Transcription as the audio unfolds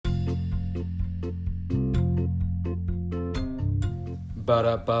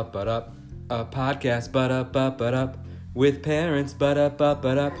Ba-da-ba-ba-da. A podcast, ba-da-ba-ba-da. With parents,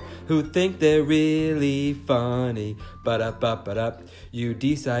 ba-da-ba-ba-da. Who think they're really funny. Ba-da-ba-ba-da. You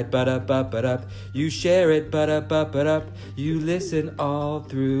decide, ba-da-ba-ba-da. You share it, ba-da-ba-ba-da. You listen all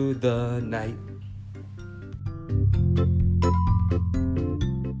through the night.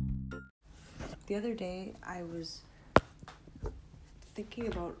 The other day, I was thinking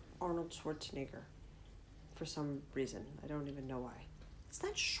about Arnold Schwarzenegger for some reason. I don't even know why. It's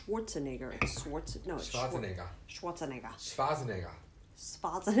not Schwarzenegger. It's Schwarzenegger. Schwarzenegger. Schwarzenegger.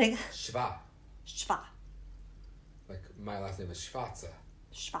 Schwarzenegger. Schwa. Schwa. Like, my last name is Schwarze.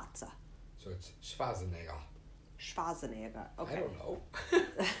 Schwarze. So it's Schwarzenegger. Schwarzenegger. Okay. I don't know.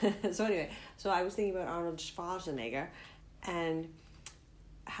 So anyway, so I was thinking about Arnold Schwarzenegger and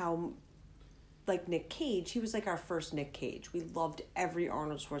how, like Nick Cage, he was like our first Nick Cage. We loved every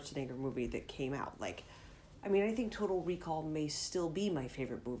Arnold Schwarzenegger movie that came out. Like, I mean, I think Total Recall may still be my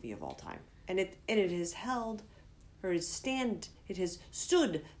favorite movie of all time. And it has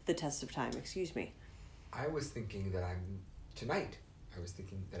stood the test of time, excuse me. I was thinking that I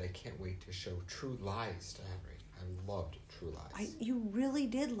can't wait to show True Lies to Henry. I loved True Lies. You really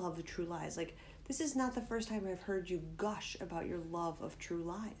did love the True Lies. Like, this is not the first time I've heard you gush about your love of True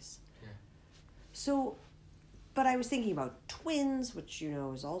Lies. Yeah. So, but I was thinking about Twins, which,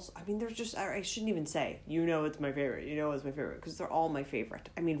 is also, I mean, there's just, I shouldn't even say, it's my favorite, it's my favorite, because they're all my favorite.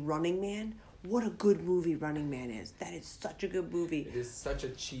 I mean, Running Man, what a good movie Running Man is. That is such a good movie. It is such a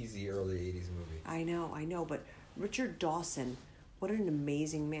cheesy early 80s movie. I know, but Richard Dawson, what an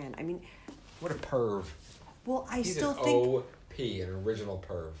amazing man. I mean... What a perv. Well, He's still an think... O.P., an original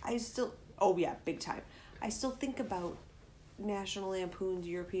perv. Oh yeah, big time. I still think about National Lampoon's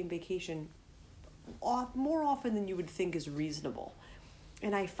European Vacation more often than you would think is reasonable.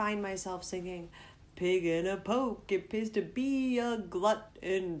 And I find myself singing, pig in a poke, it pays to be a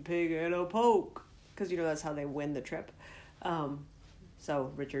glutton, pig in a poke. Because, that's how they win the trip.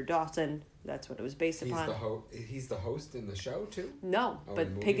 So, Richard Dawson, that's what it was based upon. He's the host in the show, too? No,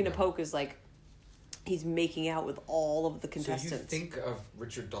 but pig in a poke is like, he's making out with all of the contestants. So you think of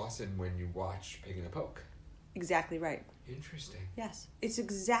Richard Dawson when you watch Pig in a Poke? Exactly right. Interesting. Yes. It's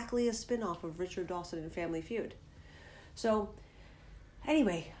exactly a spin-off of Richard Dawson and Family Feud. So,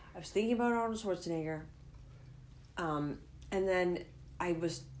 anyway, I was thinking about Arnold Schwarzenegger, and then I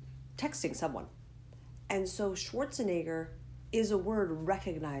was texting someone. And so Schwarzenegger is a word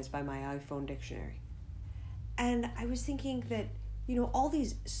recognized by my iPhone dictionary. And I was thinking that, all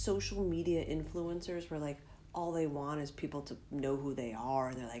these social media influencers were like, all they want is people to know who they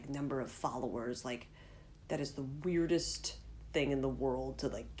are. They're like, number of followers, like, that is the weirdest thing in the world to,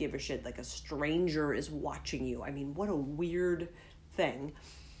 like, give a shit. Like, a stranger is watching you. I mean, what a weird thing.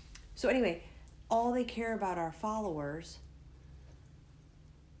 So anyway, all they care about are followers.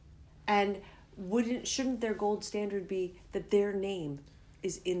 And shouldn't their gold standard be that their name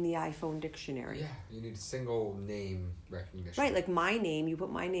is in the iPhone dictionary? Yeah, you need single name recognition. Right, like my name, you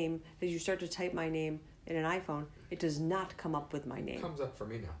put my name, as you start to type my name in an iPhone, it does not come up with my name. It comes up for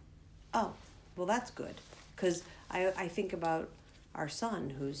me now. Oh, well, that's good. Because I think about our son,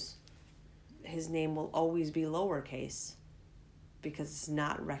 his name will always be lowercase because it's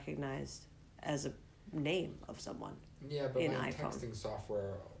not recognized as a name of someone. Yeah, but in my iPhone. Texting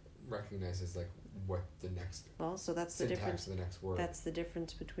software recognizes like what the next so that's the difference. Of the next word. That's the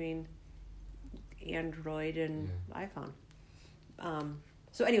difference between Android and iPhone.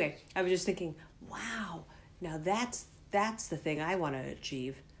 So anyway, I was just thinking, wow, now that's the thing I want to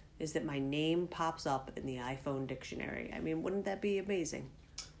achieve, is that my name pops up in the iPhone dictionary. I mean, wouldn't that be amazing?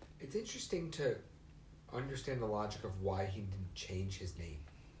 It's interesting to understand the logic of why he didn't change his name.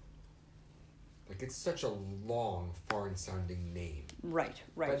 Like, it's such a long, foreign-sounding name. Right.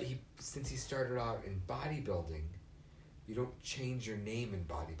 But since he started out in bodybuilding, you don't change your name in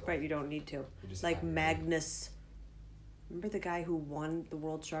bodybuilding. Right, you don't need to. Like Magnus. Remember the guy who won the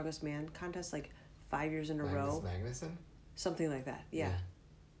World's Strongest Man contest like 5 years in a row? Magnuson? Something like that, yeah.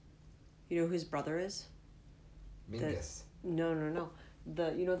 You know who his brother is? Mingus. No.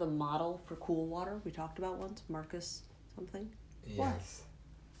 The model for Cool Water we talked about once? Marcus something? Yes. What?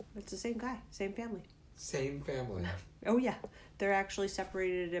 It's the same guy, same family. Same family. Oh yeah, they're actually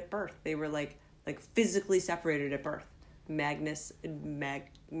separated at birth. They were like physically separated at birth. Magnus and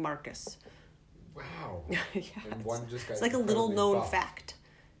Marcus. Wow. Yeah. And one just got it's like a little known fact.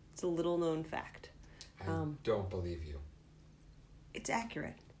 It's a little known fact. I don't believe you. It's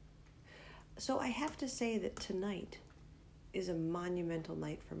accurate. So I have to say that tonight is a monumental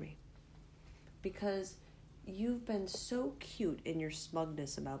night for me. Because you've been so cute in your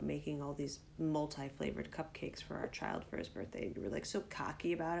smugness about making all these multi-flavored cupcakes for our child for his birthday. You were like so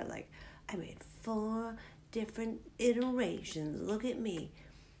cocky about it. Like, I made 4 different iterations. Look at me.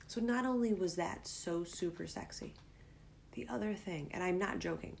 So not only was that so super sexy, the other thing, and I'm not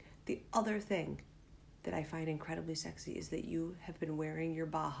joking, the other thing that I find incredibly sexy is that you have been wearing your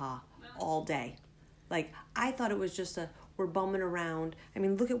Baja all day. Like, I thought it was just we're bumming around. I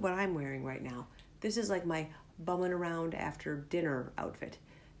mean, look at what I'm wearing right now. This is like my bumming around after dinner outfit.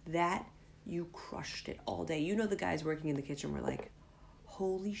 That, you crushed it all day. You know, the guys working in the kitchen were like,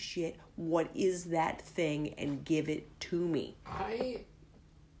 holy shit, what is that thing? And give it to me. I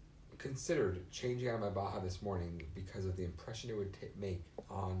considered changing out of my Baja this morning because of the impression it would make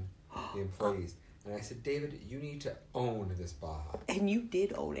on the employees. And I said, David, you need to own this Baja. And you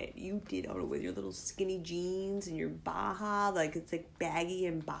did own it. You did own it with your little skinny jeans and your Baja. Like, it's like baggy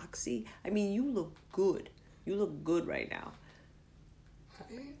and boxy. I mean, you look good. You look good right now.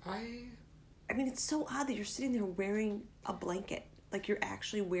 I mean, it's so odd that you're sitting there wearing a blanket. Like, you're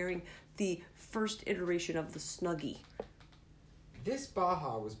actually wearing the first iteration of the Snuggie. This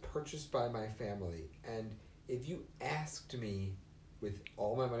Baja was purchased by my family. And if you asked me, with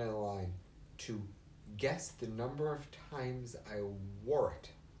all my money on the line, to guess the number of times I wore it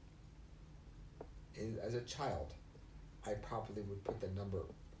as a child, I probably would put the number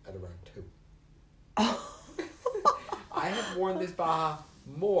at around 2. I have worn this Baja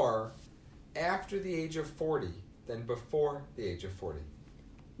more after the age of 40 than before the age of 40.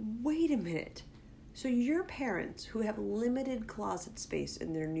 Wait a minute. So your parents, who have limited closet space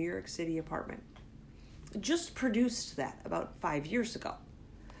in their New York City apartment, just produced that about 5 years ago.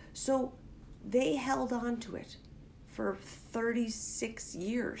 So they held on to it for 36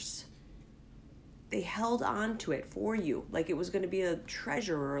 years. They held on to it for you like it was going to be a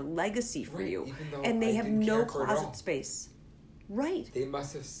treasure or a legacy for you. And they have no closet space. Right. They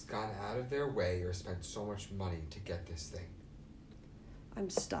must have gone out of their way or spent so much money to get this thing.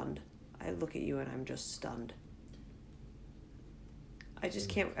 I'm stunned. I look at you and I'm just stunned. I just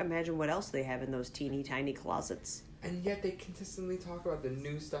can't imagine what else they have in those teeny tiny closets. And yet they consistently talk about the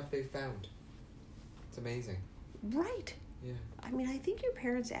new stuff they found. It's amazing. Right. Yeah. I mean, I think your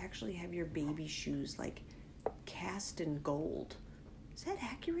parents actually have your baby shoes, like, cast in gold. Is that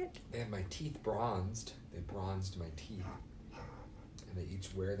accurate? They have my teeth bronzed. They bronzed my teeth. And they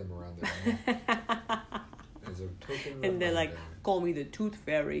each wear them around their neck. As a token and they're like, call me the tooth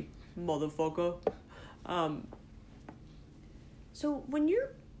fairy, motherfucker. So when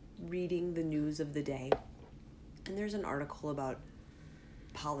you're reading the news of the day, and there's an article about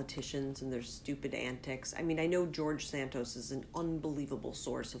politicians and their stupid antics. I mean, I know George Santos is an unbelievable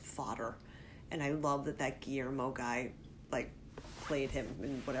source of fodder, and I love that Guillermo guy, like, played him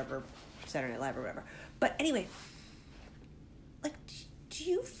in whatever, Saturday Night Live or whatever. But anyway, like, do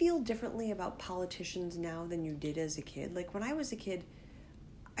you feel differently about politicians now than you did as a kid? Like, when I was a kid,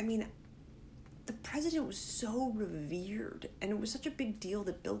 I mean, the president was so revered, and it was such a big deal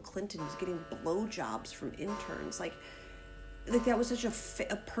that Bill Clinton was getting blowjobs from interns. Like that was such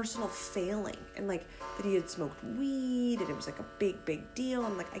a personal failing, and like that he had smoked weed, and it was like a big deal.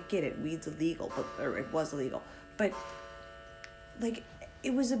 And like, I get it, weed's illegal, or it was illegal, but like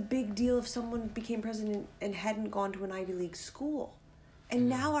it was a big deal if someone became president and hadn't gone to an Ivy League school. And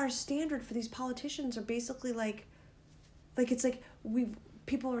now our standard for these politicians are basically like it's like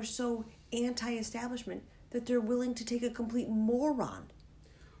people are so anti-establishment that they're willing to take a complete moron.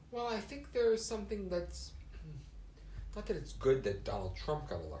 Well, I think there's something that's not that it's good that Donald Trump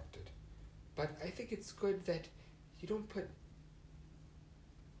got elected, but I think it's good that you don't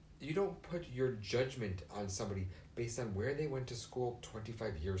put your judgment on somebody based on where they went to school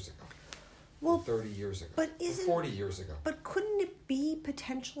 25 years ago. Well, 30 years ago. But 40 years ago. But couldn't it be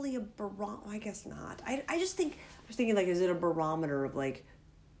potentially a barometer? I guess not. I was thinking, like, is it a barometer of, like,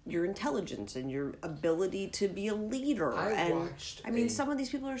 your intelligence and your ability to be a leader? Some of these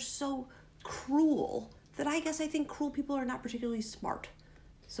people are so cruel that I think cruel people are not particularly smart.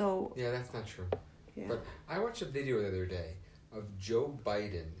 So yeah, that's not true. Yeah. But I watched a video the other day of Joe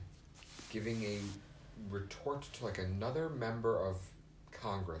Biden giving a retort to, like, another member of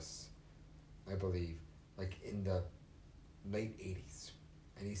Congress, I believe, like in the late 80s.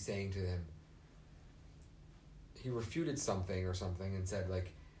 And he's saying to them, he refuted something and said,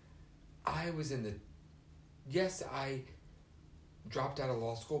 like, I dropped out of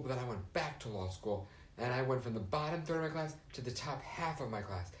law school, but then I went back to law school, and I went from the bottom third of my class to the top half of my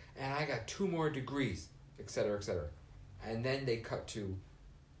class, and I got 2 more degrees, etc., etc. And then they cut to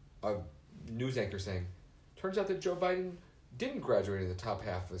a news anchor saying, turns out that Joe Biden didn't graduate in the top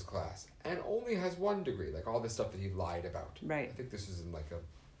half of his class and only has 1 degree, like all the stuff that he lied about. Right. I think this was in like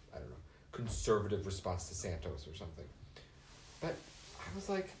a, I don't know, conservative response to Santos or something. But I was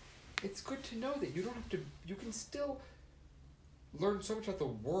like, it's good to know that you don't have to, you can still learn so much about the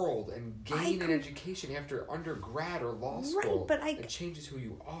world and gain an education after undergrad or law school. Right, but it changes who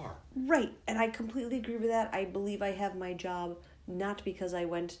you are. Right, and I completely agree with that. I believe I have my job not because I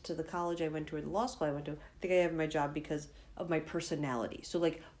went to the college I went to or the law school I went to. I think I have my job because of my personality. So,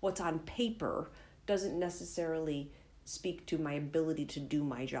 like, what's on paper doesn't necessarily speak to my ability to do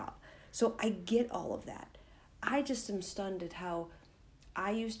my job. So I get all of that. I just am stunned at how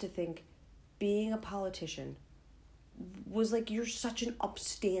I used to think being a politician was like you're such an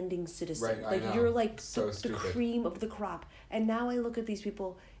upstanding citizen. Right, like you're like so the cream of the crop. And now I look at these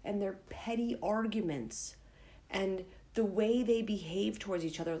people and their petty arguments and the way they behave towards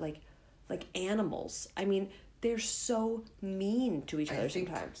each other like animals. I mean, they're so mean to each other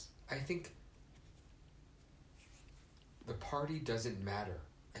sometimes. I think the party doesn't matter.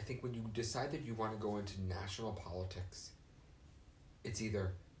 I think when you decide that you want to go into national politics, it's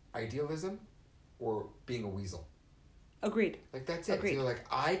either idealism or being a weasel. Agreed. Like, that's it. Agreed. So you're like,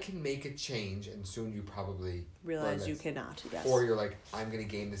 I can make a change, and soon you probably realize you cannot, yes. Or you're like, I'm going to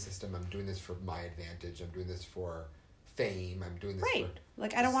game the system. I'm doing this for my advantage. I'm doing this for fame. I'm doing this right. for...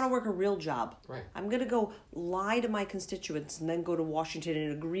 Like, I don't want to work a real job. Right. I'm going to go lie to my constituents and then go to Washington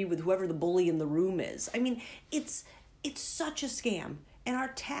and agree with whoever the bully in the room is. I mean, it's such a scam. And our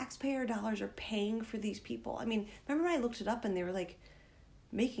taxpayer dollars are paying for these people. I mean, remember when I looked it up and they were, like,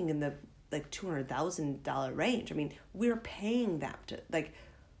 making in the... like $200,000 range. I mean, we're paying that to, like,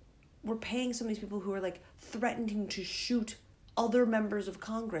 we're paying some of these people who are like threatening to shoot other members of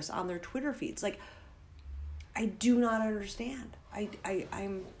Congress on their Twitter feeds. Like, I do not understand.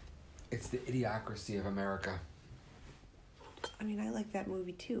 I'm. It's the idiocracy of America. I mean, I like that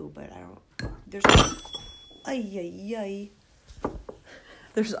movie too, but I don't. There's. Ay.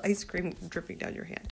 There's ice cream dripping down your hand.